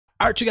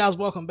Alright, you guys,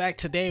 welcome back.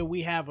 Today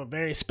we have a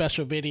very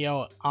special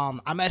video.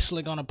 I'm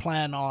actually going to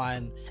plan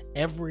on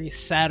every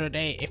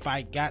Saturday, if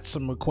I got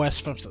some requests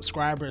from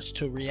subscribers,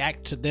 to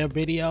react to their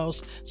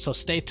videos. So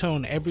stay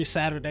tuned every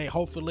Saturday,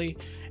 hopefully.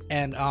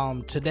 And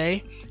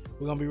today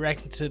we're going to be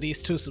reacting to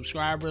these two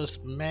subscribers.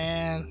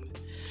 Man,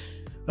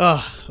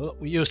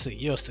 you'll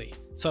see.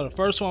 So the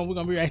first one we're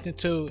going to be reacting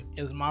to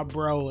is my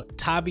bro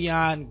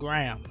Tayvieon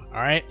Graham.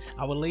 Alright,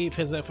 I will leave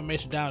his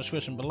information down in the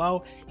description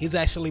below. He's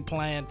actually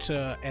playing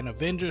to an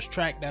Avengers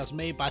track that was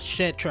made by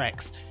Shed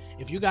Tracks.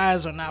 If you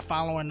guys are not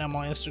following them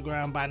on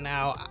Instagram by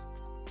now,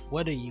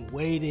 what are you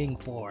waiting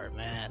for,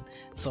 man?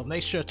 So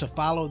make sure to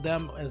follow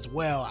them as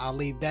well. I'll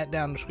leave that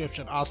down in the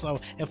description also.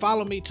 And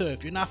follow me too.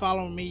 If you're not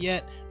following me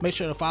yet, make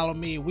sure to follow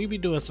me. We be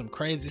doing some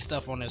crazy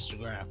stuff on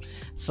Instagram.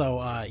 So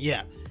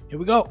yeah, here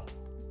we go.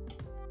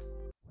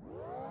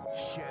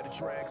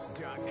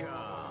 ShedTracks.com.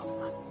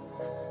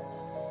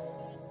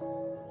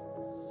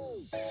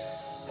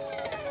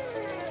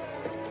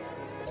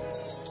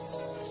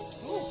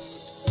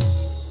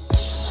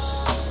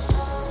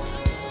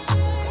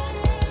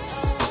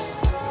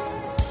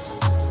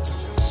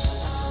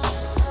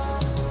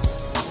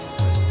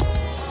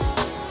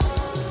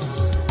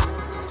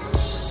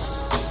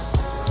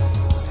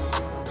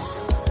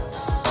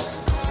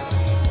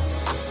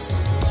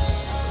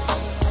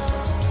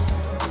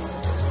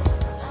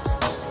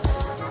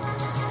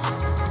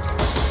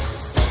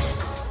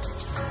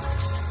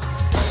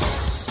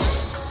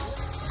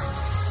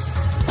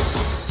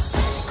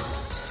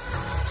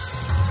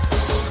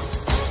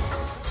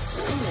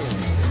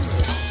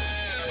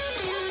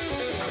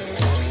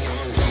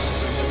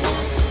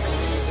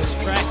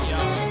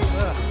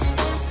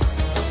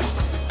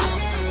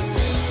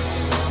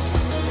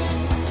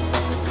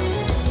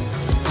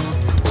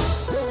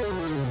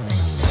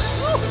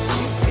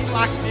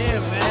 Locked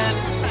in, man.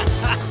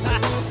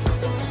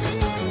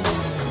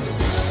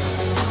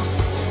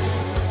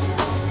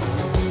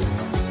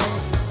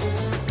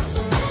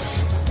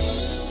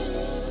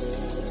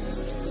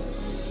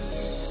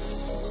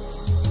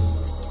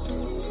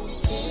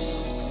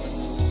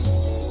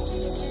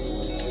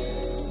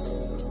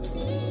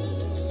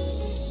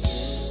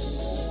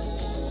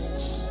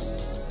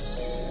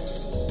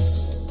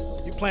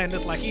 You playing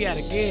this like he had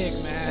a gig,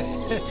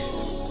 man.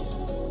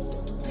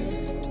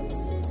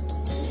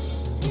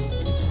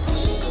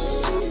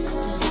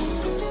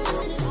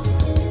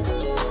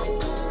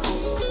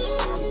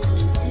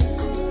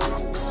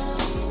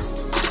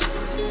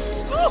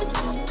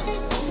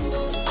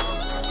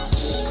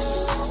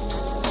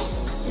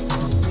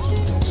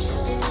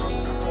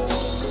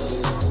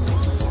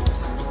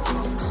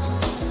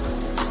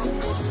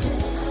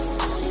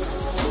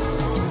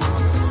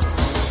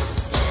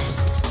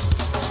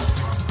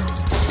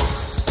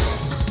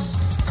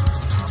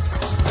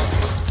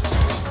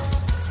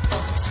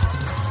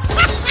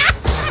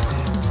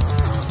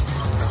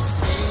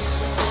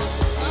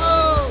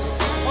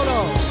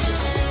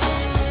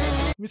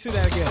 Let me see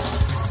that again.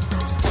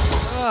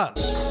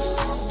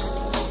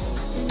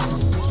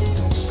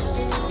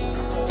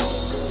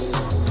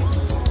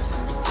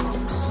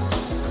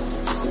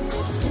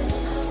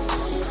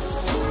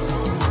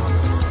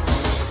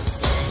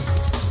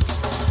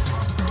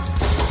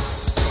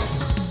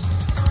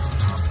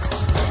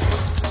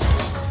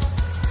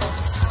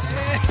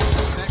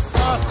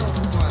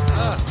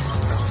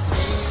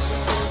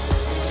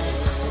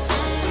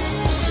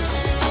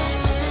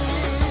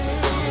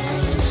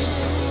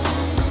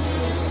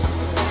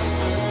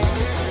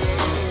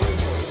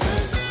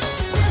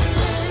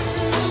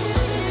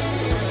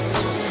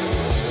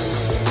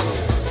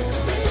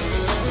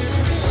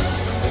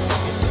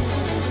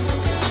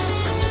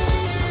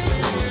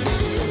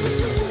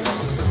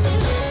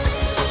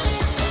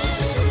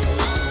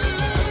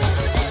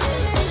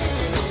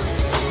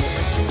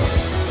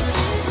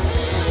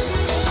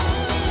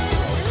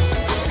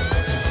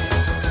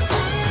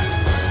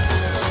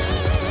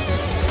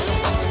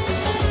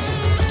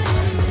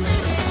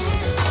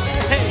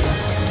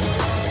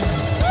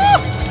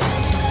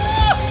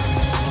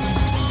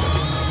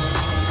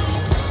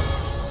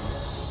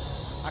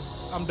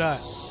 I'm done.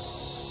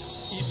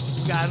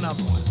 You got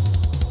another one.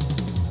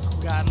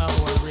 We got another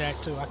one to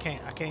react to. I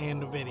can't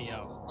end the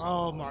video.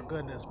 Oh my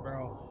goodness,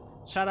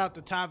 bro. Shout out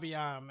to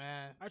Tayvieon,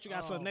 man. Alright, you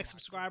guys. So the next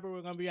subscriber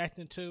we're gonna be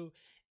reacting to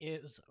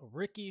is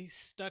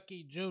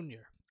Stuckey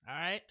Jr.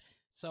 Alright.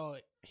 So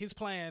he's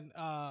playing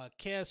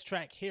Kez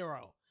track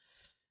Hero.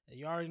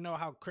 You already know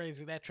how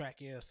crazy that track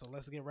is, so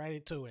let's get right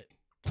into it.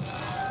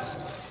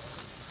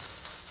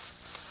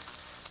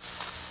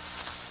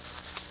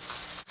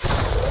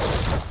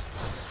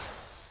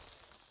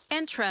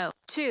 Intro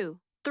 2,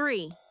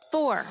 3,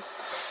 4.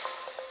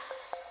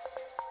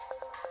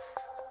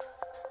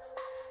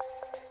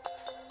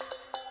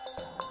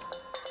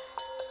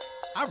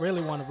 I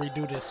really want to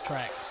redo this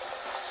track.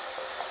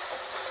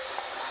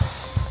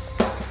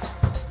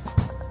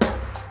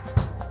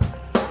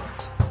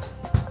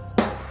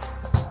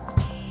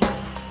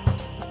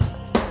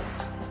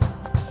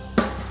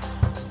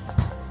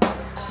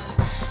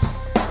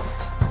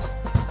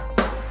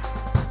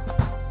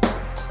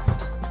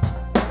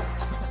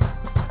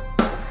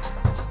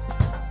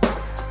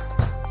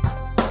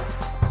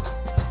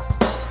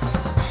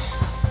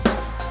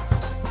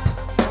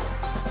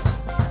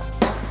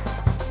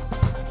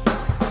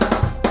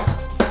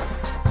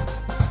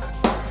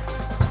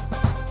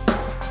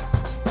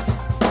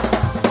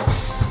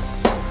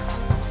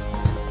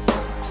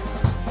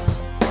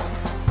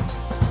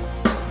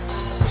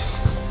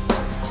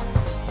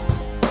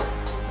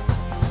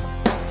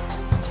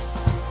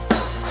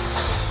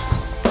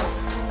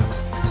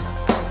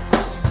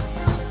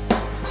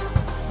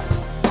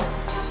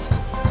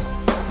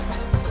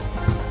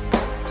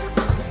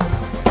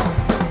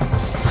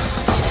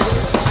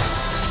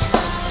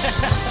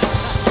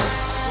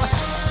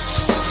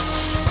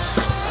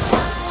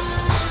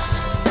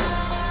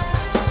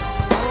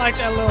 like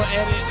that little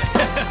edit.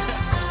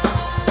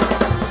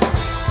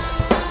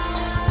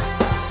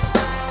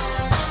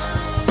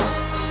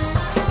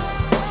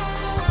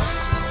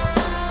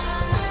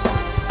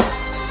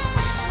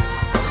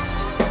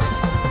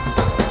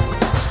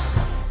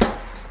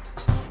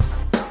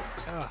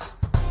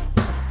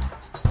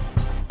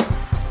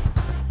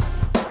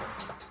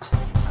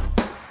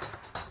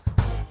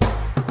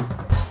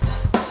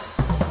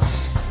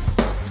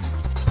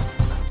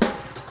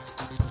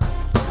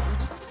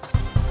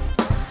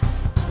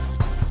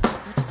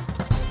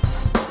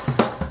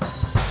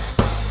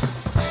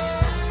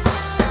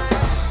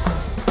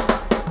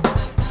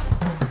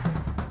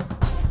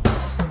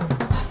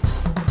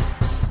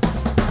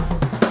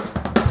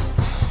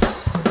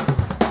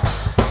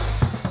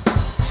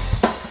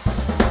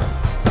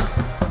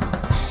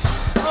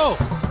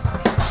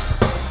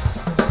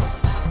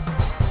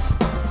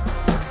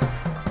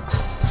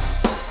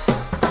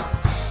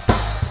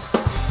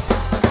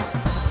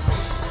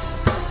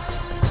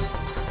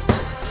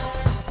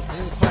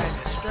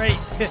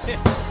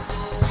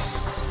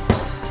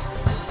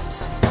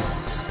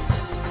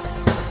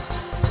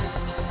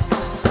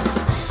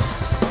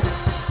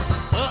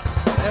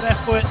 That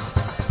foot.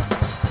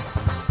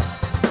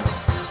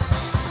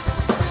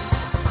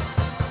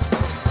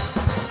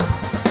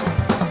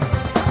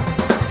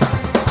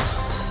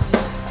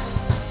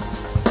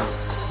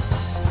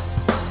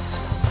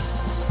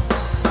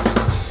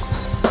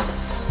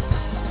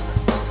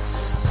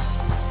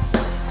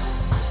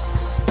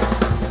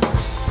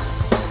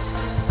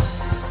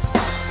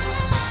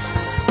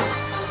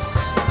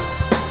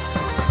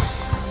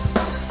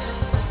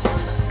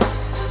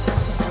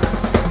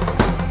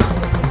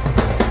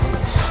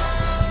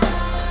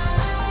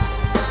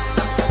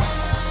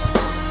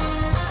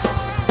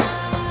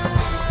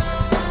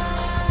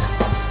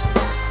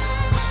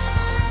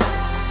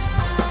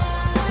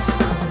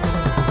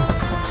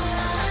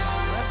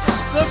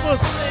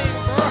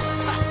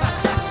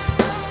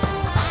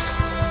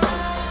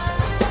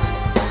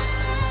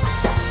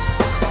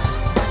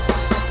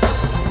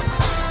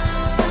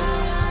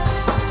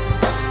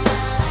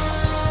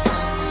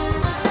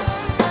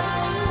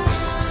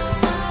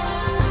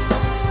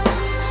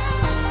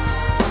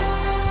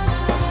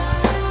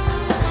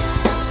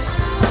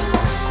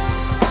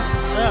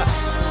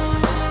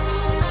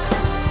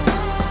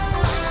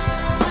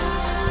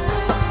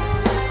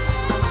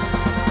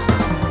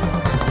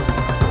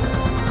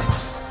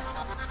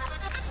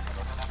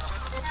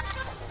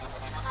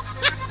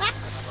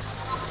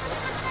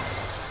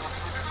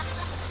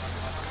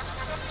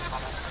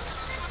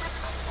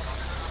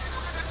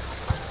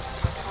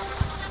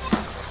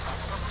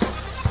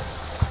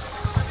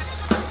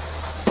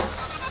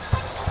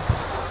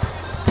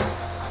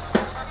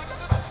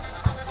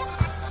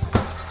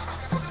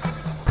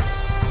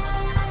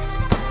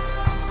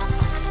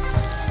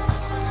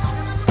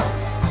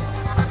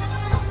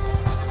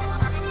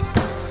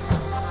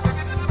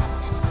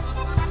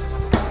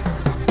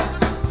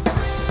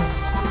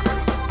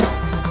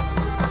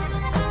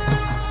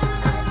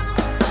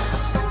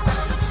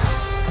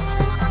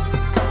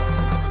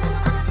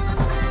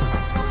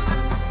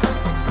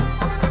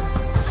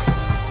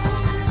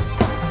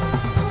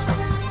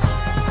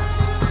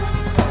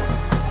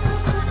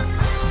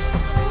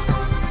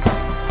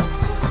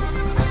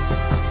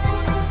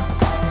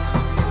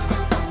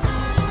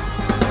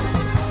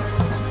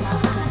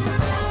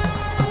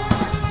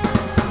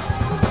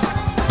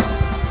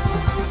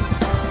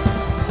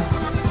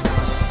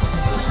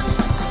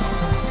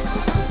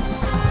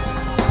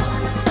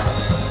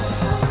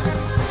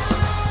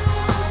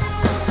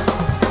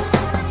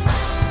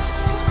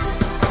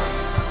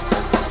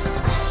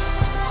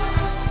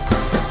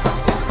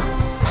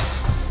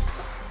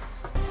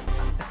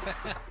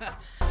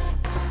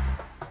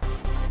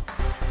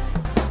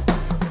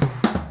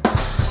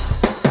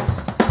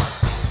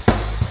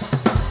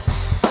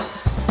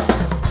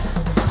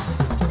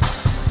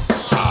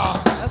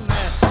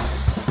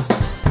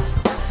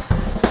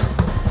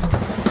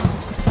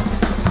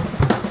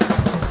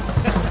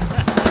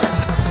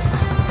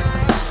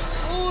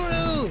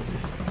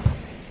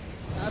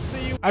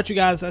 Alright, you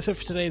guys, that's it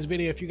for today's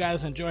video. If you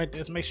guys enjoyed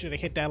this, make sure to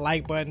hit that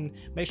like button.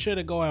 Make sure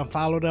to go and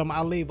follow them.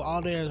 I'll leave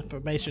all their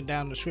information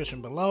down in the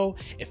description below.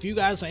 If you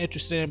guys are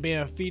interested in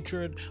being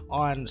featured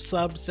on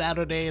Sub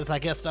Saturdays, I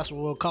guess that's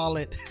what we'll call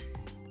it,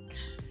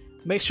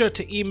 make sure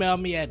to email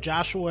me at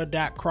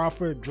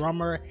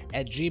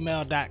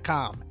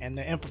Joshua.crawforddrummer@gmail.com, and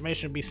the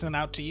information will be sent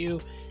out to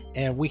you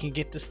and we can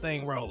get this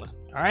thing rolling.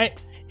 Alright?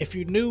 If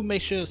you're new,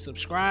 make sure to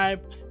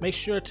subscribe. Make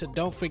sure to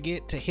don't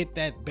forget to hit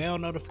that bell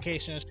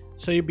notification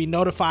so you'll be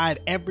notified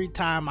every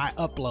time I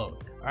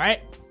upload.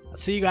 Alright? I'll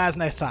see you guys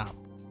next time.